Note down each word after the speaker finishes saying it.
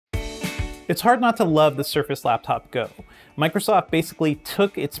It's hard not to love the Surface Laptop Go. Microsoft basically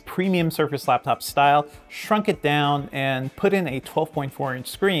took its premium Surface Laptop style, shrunk it down, and put in a 12.4-inch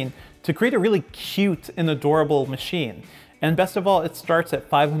screen to create a really cute and adorable machine. And best of all, it starts at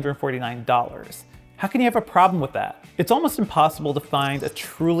 $549. How can you have a problem with that? It's almost impossible to find a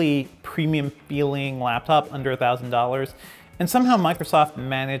truly premium feeling laptop under $1,000, and somehow Microsoft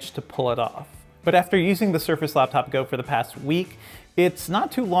managed to pull it off. But after using the Surface Laptop Go for the past week, it's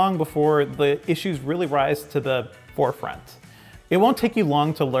not too long before the issues really rise to the forefront. It won't take you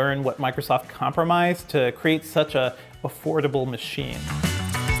long to learn what Microsoft compromised to create such an affordable machine.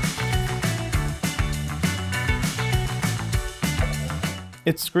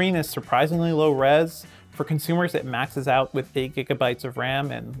 Its screen is surprisingly low res. For consumers, it maxes out with 8 GB of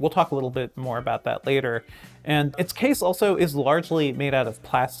RAM, and we'll talk a little bit more about that later. And its case also is largely made out of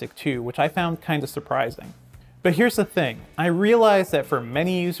plastic too, which I found kind of surprising. But here's the thing, I realize that for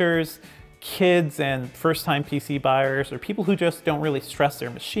many users, kids and first-time PC buyers, or people who just don't really stress their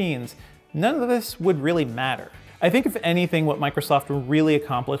machines, none of this would really matter. I think if anything, what Microsoft really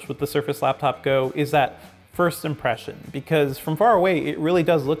accomplished with the Surface Laptop Go is that first impression, because from far away, it really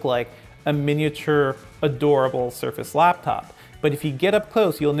does look like a miniature, adorable Surface laptop. But if you get up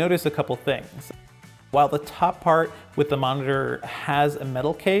close, you'll notice a couple things. While the top part with the monitor has a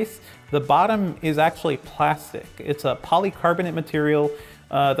metal case, the bottom is actually plastic. It's a polycarbonate material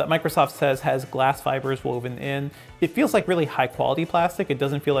that Microsoft says has glass fibers woven in. It feels like really high quality plastic. It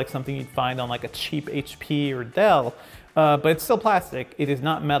doesn't feel like something you'd find on like a cheap HP or Dell, but it's still plastic. It is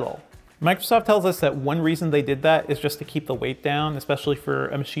not metal. Microsoft tells us that one reason they did that is just to keep the weight down, especially for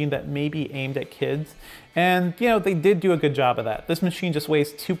a machine that may be aimed at kids. And, you know, they did do a good job of that. This machine just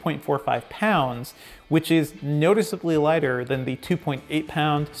weighs 2.45 pounds, which is noticeably lighter than the 2.8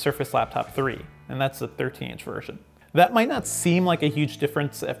 pound Surface Laptop 3, and that's the 13-inch version. That might not seem like a huge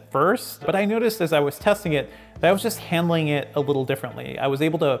difference at first, but I noticed as I was testing it that I was just handling it a little differently. I was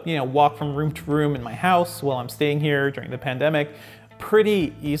able to, walk from room to room in my house while I'm staying here during the pandemic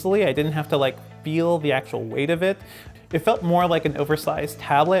pretty easily. I didn't have to feel the actual weight of it. It felt more like an oversized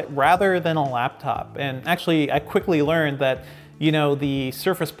tablet rather than a laptop. And actually, I quickly learned that the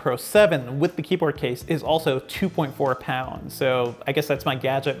Surface Pro 7 with the keyboard case is also 2.4 pounds. So I guess that's my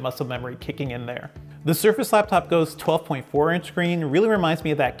gadget muscle memory kicking in there. The Surface Laptop Go's 12.4-inch screen really reminds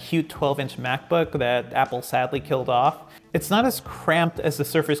me of that cute 12-inch MacBook that Apple sadly killed off. It's not as cramped as the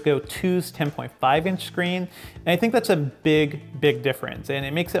Surface Go 2's 10.5-inch screen, and I think that's a big, big difference, and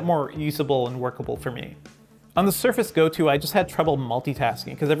it makes it more usable and workable for me. On the Surface Go 2, I just had trouble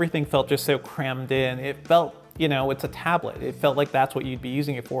multitasking because everything felt just so crammed in. It felt, it's a tablet. It felt like that's what you'd be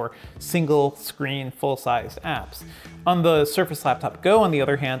using it for, single screen, full-size apps. On the Surface Laptop Go, on the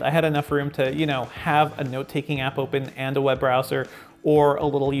other hand, I had enough room to, have a note-taking app open and a web browser, or a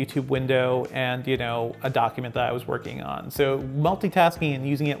little YouTube window and, a document that I was working on. So multitasking and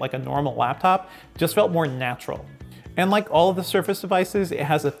using it like a normal laptop just felt more natural. And like all of the Surface devices, it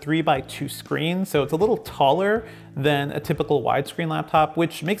has a 3x2 screen, so it's a little taller than a typical widescreen laptop,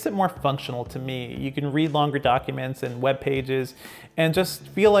 which makes it more functional to me. You can read longer documents and web pages and just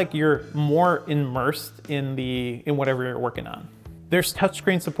feel like you're more immersed in whatever you're working on. There's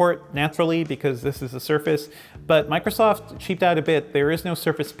touchscreen support naturally because this is a Surface, but Microsoft cheaped out a bit. There is no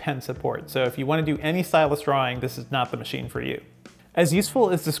Surface Pen support, so if you want to do any stylus drawing, this is not the machine for you. As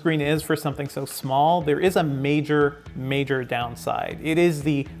useful as the screen is for something so small, there is a major, major downside. It is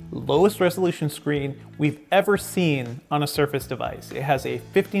the lowest resolution screen we've ever seen on a Surface device. It has a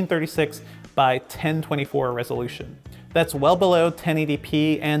 1536 by 1024 resolution. That's well below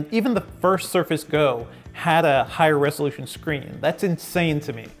 1080p, and even the first Surface Go had a higher resolution screen. That's insane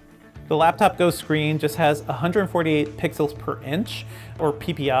to me. The Laptop Go screen just has 148 pixels per inch, or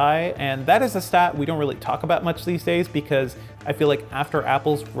PPI, and that is a stat we don't really talk about much these days because I feel like after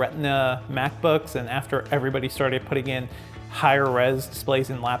Apple's Retina MacBooks and after everybody started putting in higher res displays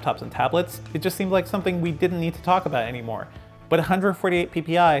in laptops and tablets, it just seemed like something we didn't need to talk about anymore. But 148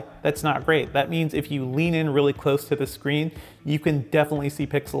 PPI, that's not great. That means if you lean in really close to the screen, you can definitely see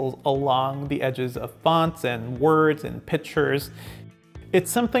pixels along the edges of fonts and words and pictures. It's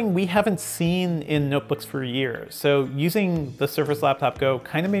something we haven't seen in notebooks for years. So using the Surface Laptop Go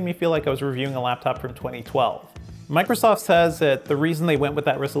kind of made me feel like I was reviewing a laptop from 2012. Microsoft says that the reason they went with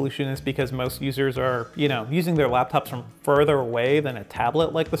that resolution is because most users are, using their laptops from further away than a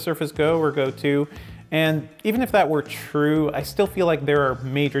tablet like the Surface Go or Go 2. And even if that were true, I still feel like there are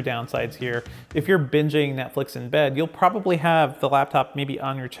major downsides here. If you're binging Netflix in bed, you'll probably have the laptop maybe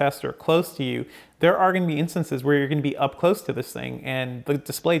on your chest or close to you. There are going to be instances where you're going to be up close to this thing and the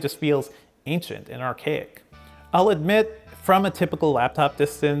display just feels ancient and archaic. I'll admit, From a typical laptop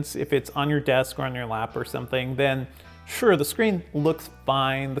distance, if it's on your desk or on your lap or something, then sure, the screen looks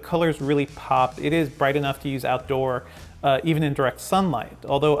fine, the colors really pop, it is bright enough to use outdoor, even in direct sunlight.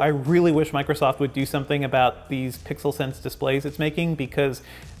 Although I really wish Microsoft would do something about these Pixel Sense displays it's making, because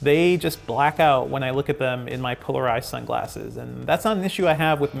they just black out when I look at them in my polarized sunglasses. And that's not an issue I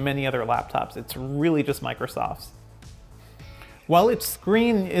have with many other laptops, it's really just Microsoft's. While its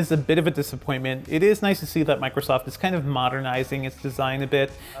screen is a bit of a disappointment, it is nice to see that Microsoft is kind of modernizing its design a bit.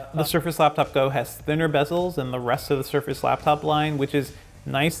 The Surface Laptop Go has thinner bezels than the rest of the Surface Laptop line, which is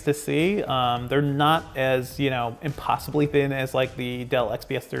nice to see. They're not as, impossibly thin as like the Dell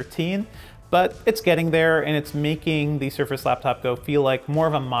XPS 13, but it's getting there, and it's making the Surface Laptop Go feel like more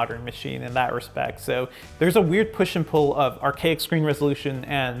of a modern machine in that respect. So there's a weird push and pull of archaic screen resolution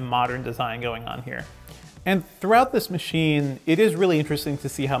and modern design going on here. And throughout this machine, it is really interesting to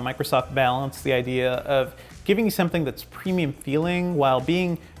see how Microsoft balanced the idea of giving you something that's premium feeling while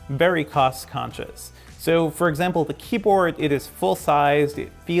being very cost conscious. So for example, the keyboard, it is full sized,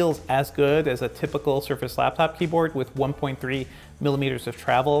 it feels as good as a typical Surface Laptop keyboard with 1.3 millimeters of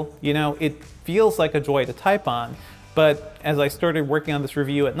travel. It feels like a joy to type on. But as I started working on this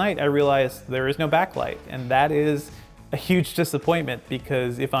review at night, I realized there is no backlight, and that is a huge disappointment,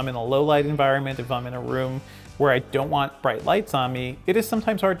 because if I'm in a low light environment, if I'm in a room where I don't want bright lights on me, it is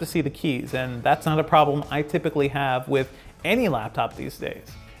sometimes hard to see the keys, and that's not a problem I typically have with any laptop these days.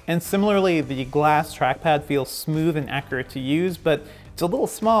 And similarly, the glass trackpad feels smooth and accurate to use, but it's a little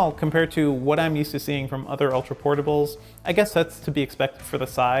small compared to what I'm used to seeing from other ultra portables. I guess that's to be expected for the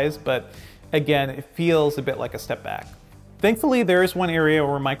size, but again, it feels a bit like a step back. Thankfully, there is one area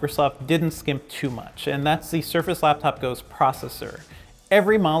where Microsoft didn't skimp too much, and that's the Surface Laptop Go's processor.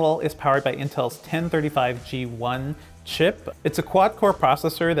 Every model is powered by Intel's 1035G1 chip. It's a quad-core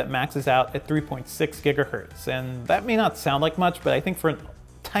processor that maxes out at 3.6 gigahertz, and that may not sound like much, but I think for a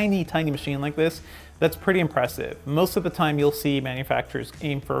tiny machine like this, that's pretty impressive. Most of the time you'll see manufacturers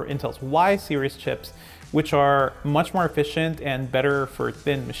aim for Intel's Y series chips, which are much more efficient and better for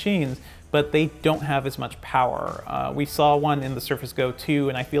thin machines, but they don't have as much power. We saw one in the Surface Go 2,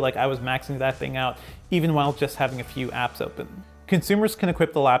 and I feel like I was maxing that thing out even while just having a few apps open. Consumers can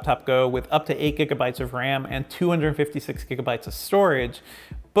equip the Laptop Go with up to 8 gigabytes of RAM and 256 gigabytes of storage,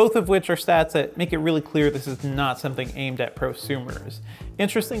 both of which are stats that make it really clear this is not something aimed at prosumers.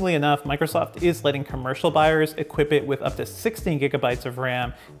 Interestingly enough, Microsoft is letting commercial buyers equip it with up to 16 gigabytes of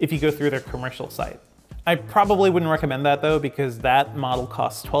RAM if you go through their commercial site. I probably wouldn't recommend that though, because that model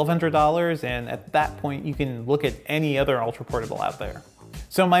costs $1,200, and at that point you can look at any other ultra portable out there.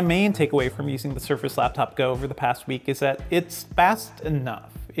 So my main takeaway from using the Surface Laptop Go over the past week is that it's fast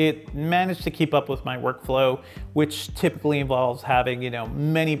enough. It managed to keep up with my workflow, which typically involves having,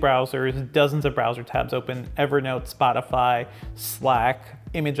 many browsers, dozens of browser tabs open, Evernote, Spotify, Slack,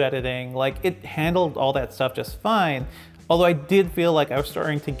 image editing. Like, it handled all that stuff just fine. Although I did feel like I was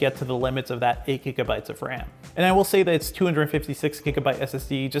starting to get to the limits of that 8 gigabytes of RAM. And I will say that its 256 gigabyte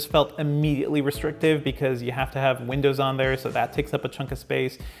SSD just felt immediately restrictive, because you have to have Windows on there, so that takes up a chunk of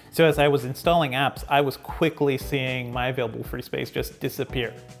space. So as I was installing apps, I was quickly seeing my available free space just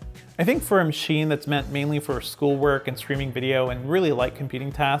disappear. I think for a machine that's meant mainly for schoolwork and streaming video and really light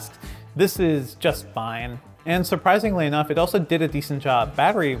computing tasks, this is just fine. And surprisingly enough, it also did a decent job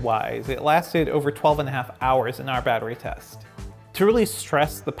battery-wise. It lasted over 12.5 hours in our battery test. To really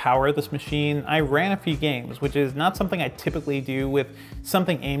stress the power of this machine, I ran a few games, which is not something I typically do with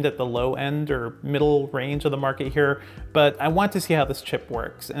something aimed at the low end or middle range of the market here, but I want to see how this chip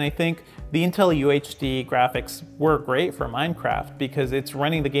works. And I think the Intel UHD graphics were great for Minecraft, because it's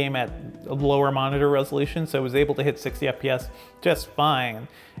running the game at a lower monitor resolution, so it was able to hit 60 FPS just fine.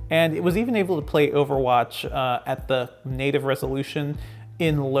 And it was even able to play Overwatch at the native resolution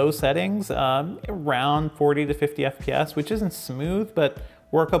in low settings, around 40 to 50 FPS, which isn't smooth, but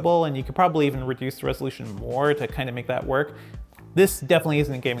workable, and you could probably even reduce the resolution more to kind of make that work. This definitely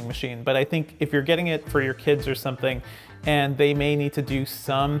isn't a gaming machine, but I think if you're getting it for your kids or something, and they may need to do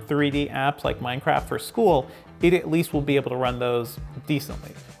some 3D apps like Minecraft for school, it at least will be able to run those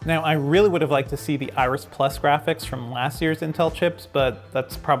decently. Now, I really would have liked to see the Iris Plus graphics from last year's Intel chips, but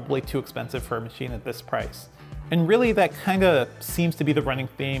that's probably too expensive for a machine at this price. And really, that kind of seems to be the running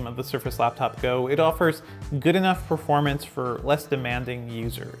theme of the Surface Laptop Go. It offers good enough performance for less demanding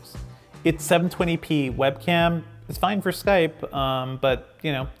users. Its 720p webcam is fine for Skype, but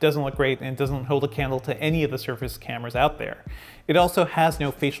doesn't look great, and it doesn't hold a candle to any of the Surface cameras out there. It also has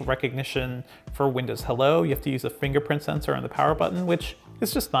no facial recognition for Windows Hello. You have to use a fingerprint sensor on the power button, which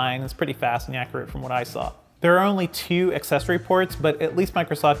is just fine. It's pretty fast and accurate from what I saw. There are only 2 accessory ports, but at least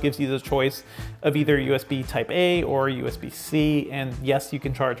Microsoft gives you the choice of either USB Type-A or USB-C, and yes, you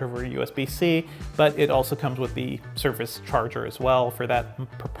can charge over USB-C, but it also comes with the Surface charger as well for that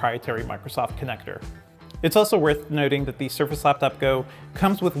proprietary Microsoft connector. It's also worth noting that the Surface Laptop Go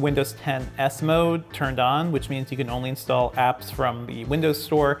comes with Windows 10 S mode turned on, which means you can only install apps from the Windows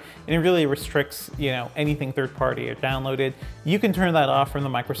Store, and it really restricts, anything third-party or downloaded. You can turn that off from the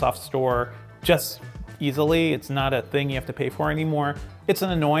Microsoft Store just easily. It's not a thing you have to pay for anymore. It's an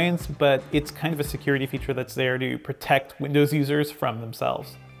annoyance, but it's kind of a security feature that's there to protect Windows users from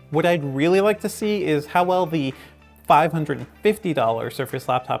themselves. What I'd really like to see is how well the $550 Surface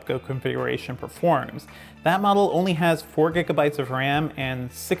Laptop Go configuration performs. That model only has 4 GB of RAM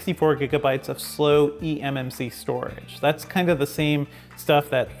and 64 GB of slow eMMC storage. That's kind of the same stuff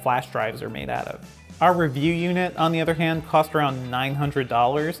that flash drives are made out of. Our review unit, on the other hand, cost around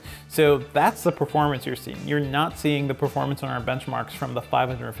 $900, so that's the performance you're seeing. You're not seeing the performance on our benchmarks from the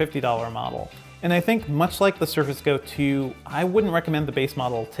 $550 model. And I think much like the Surface Go 2, I wouldn't recommend the base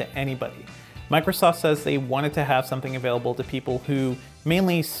model to anybody. Microsoft says they wanted to have something available to people who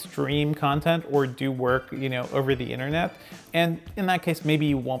mainly stream content or do work, over the internet. And in that case, maybe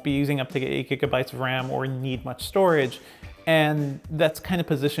you won't be using up to 8 GB of RAM or need much storage. And that's kind of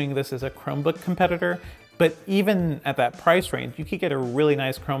positioning this as a Chromebook competitor. But even at that price range, you could get a really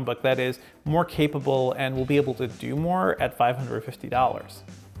nice Chromebook that is more capable and will be able to do more at $550.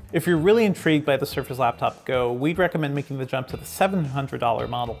 If you're really intrigued by the Surface Laptop Go, we'd recommend making the jump to the $700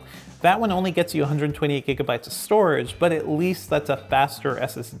 model. That one only gets you 128 GB of storage, but at least that's a faster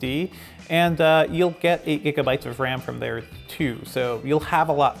SSD, and you'll get 8 GB of RAM from there too, so you'll have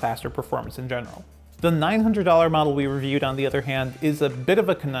a lot faster performance in general. The $900 model we reviewed, on the other hand, is a bit of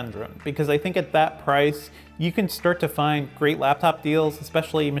a conundrum, because I think at that price, you can start to find great laptop deals,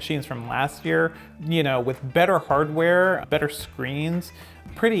 especially machines from last year, with better hardware, better screens,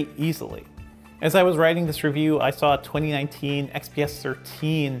 pretty easily. As I was writing this review, I saw a 2019 XPS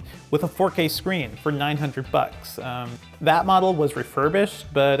 13 with a 4K screen for $900. That model was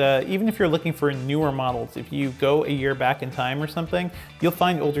refurbished, but even if you're looking for newer models, if you go a year back in time or something, you'll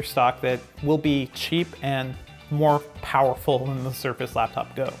find older stock that will be cheap and more powerful than the Surface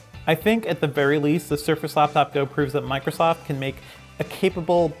Laptop Go. I think at the very least, the Surface Laptop Go proves that Microsoft can make a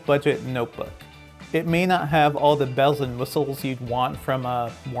capable budget notebook. It may not have all the bells and whistles you'd want from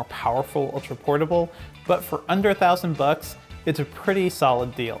a more powerful ultra portable, but for under $1,000, it's a pretty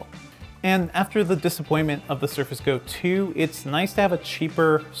solid deal. And after the disappointment of the Surface Go 2, it's nice to have a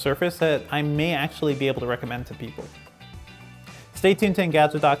cheaper Surface that I may actually be able to recommend to people. Stay tuned to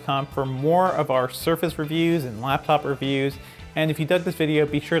Engadget.com for more of our Surface reviews and laptop reviews, and if you dug this video,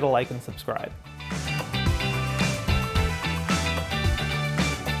 be sure to like and subscribe.